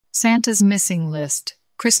Santa's Missing List,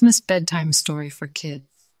 Christmas Bedtime Story for Kids.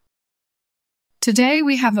 Today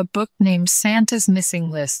we have a book named Santa's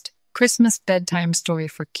Missing List, Christmas Bedtime Story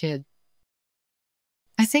for Kids.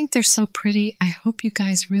 I think they're so pretty. I hope you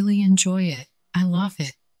guys really enjoy it. I love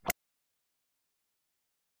it.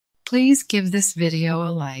 Please give this video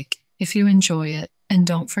a like if you enjoy it, and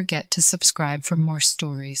don't forget to subscribe for more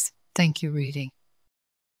stories. Thank you, reading.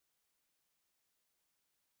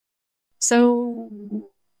 So,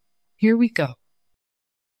 here we go.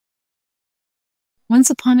 Once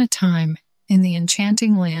upon a time, in the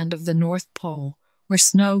enchanting land of the North Pole, where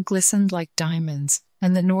snow glistened like diamonds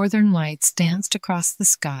and the northern lights danced across the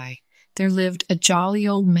sky, there lived a jolly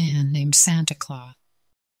old man named Santa Claus.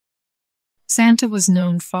 Santa was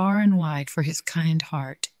known far and wide for his kind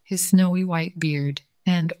heart, his snowy white beard,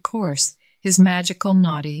 and, of course, his magical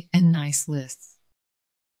naughty and nice lists.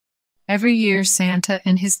 Every year, Santa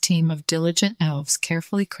and his team of diligent elves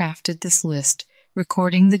carefully crafted this list,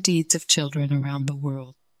 recording the deeds of children around the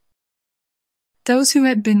world. Those who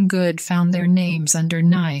had been good found their names under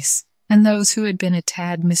nice, and those who had been a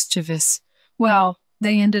tad mischievous, well,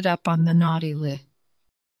 they ended up on the naughty list.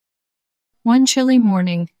 One chilly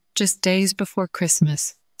morning, just days before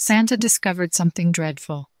Christmas, Santa discovered something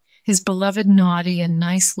dreadful. His beloved naughty and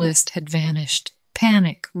nice list had vanished.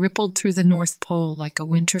 Panic rippled through the North Pole like a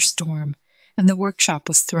winter storm, and the workshop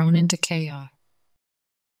was thrown into chaos.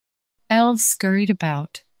 Elves scurried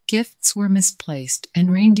about, gifts were misplaced,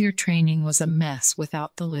 and reindeer training was a mess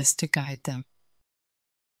without the list to guide them.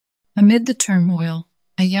 Amid the turmoil,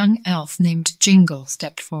 a young elf named Jingle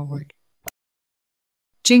stepped forward.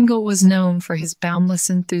 Jingle was known for his boundless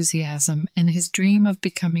enthusiasm and his dream of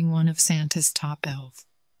becoming one of Santa's top elves.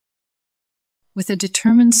 With a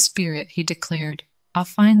determined spirit, he declared, "I'll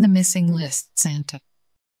find the missing list, Santa.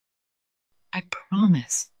 I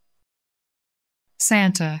promise."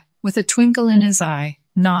 Santa, with a twinkle in his eye,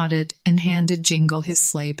 nodded and handed Jingle his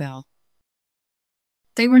sleigh bell.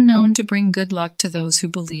 They were known to bring good luck to those who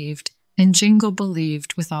believed, and Jingle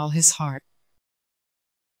believed with all his heart.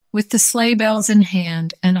 With the sleigh bells in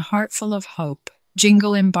hand and a heart full of hope,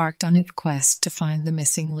 Jingle embarked on his quest to find the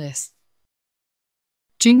missing list.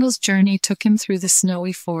 Jingle's journey took him through the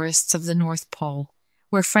snowy forests of the North Pole,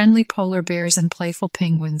 where friendly polar bears and playful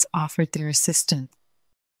penguins offered their assistance.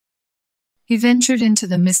 He ventured into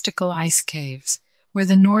the mystical ice caves, where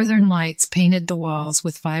the northern lights painted the walls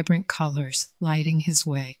with vibrant colors, lighting his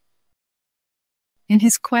way. In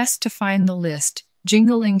his quest to find the list,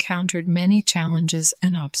 Jingle encountered many challenges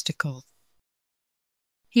and obstacles.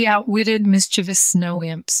 He outwitted mischievous snow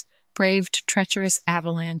imps, braved treacherous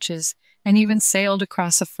avalanches, and even sailed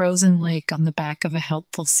across a frozen lake on the back of a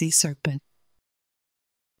helpful sea serpent.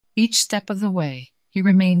 Each step of the way, he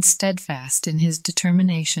remained steadfast in his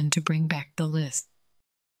determination to bring back the list.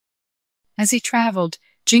 As he traveled,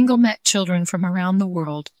 Jingle met children from around the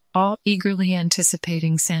world, all eagerly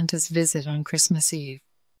anticipating Santa's visit on Christmas Eve.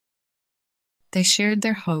 They shared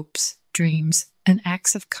their hopes, dreams, and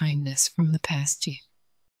acts of kindness from the past year.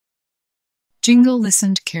 Jingle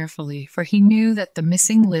listened carefully, for he knew that the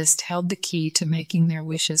missing list held the key to making their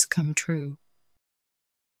wishes come true.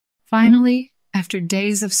 Finally, after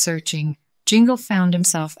days of searching, Jingle found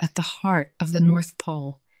himself at the heart of the North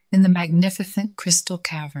Pole, in the magnificent crystal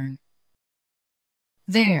cavern.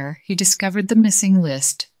 There, he discovered the missing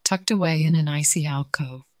list, tucked away in an icy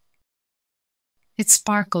alcove. It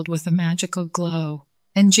sparkled with a magical glow,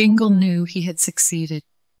 and Jingle knew he had succeeded.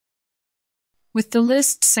 With the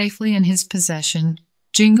list safely in his possession,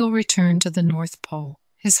 Jingle returned to the North Pole,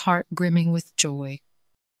 his heart brimming with joy.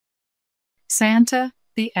 Santa,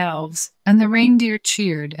 the elves, and the reindeer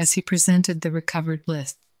cheered as he presented the recovered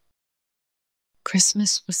list.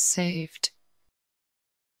 Christmas was saved.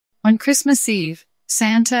 On Christmas Eve,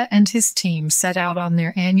 Santa and his team set out on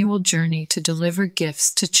their annual journey to deliver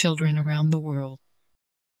gifts to children around the world.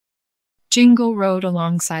 Jingle rode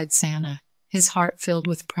alongside Santa, his heart filled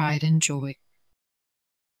with pride and joy.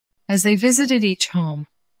 As they visited each home,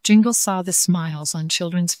 Jingle saw the smiles on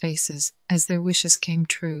children's faces as their wishes came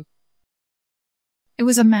true. It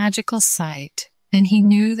was a magical sight, and he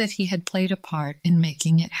knew that he had played a part in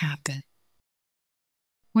making it happen.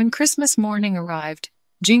 When Christmas morning arrived,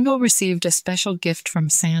 Jingle received a special gift from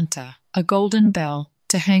Santa, a golden bell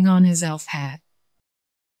to hang on his elf hat.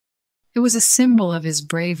 It was a symbol of his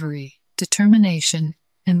bravery, determination,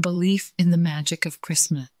 and belief in the magic of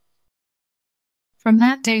Christmas. From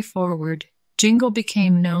that day forward, Jingle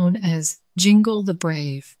became known as Jingle the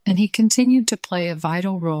Brave, and he continued to play a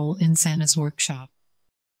vital role in Santa's workshop.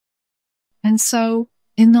 And so,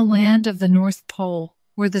 in the land of the North Pole,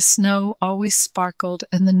 where the snow always sparkled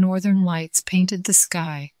and the northern lights painted the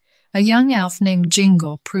sky, A young elf named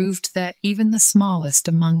Jingle proved that even the smallest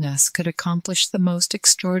among us could accomplish the most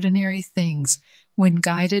extraordinary things when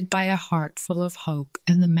guided by a heart full of hope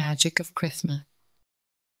and the magic of Christmas.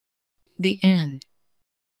 The end.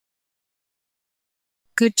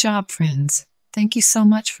 Good job, friends. Thank you so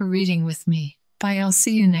much for reading with me. Bye, I'll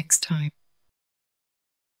see you next time.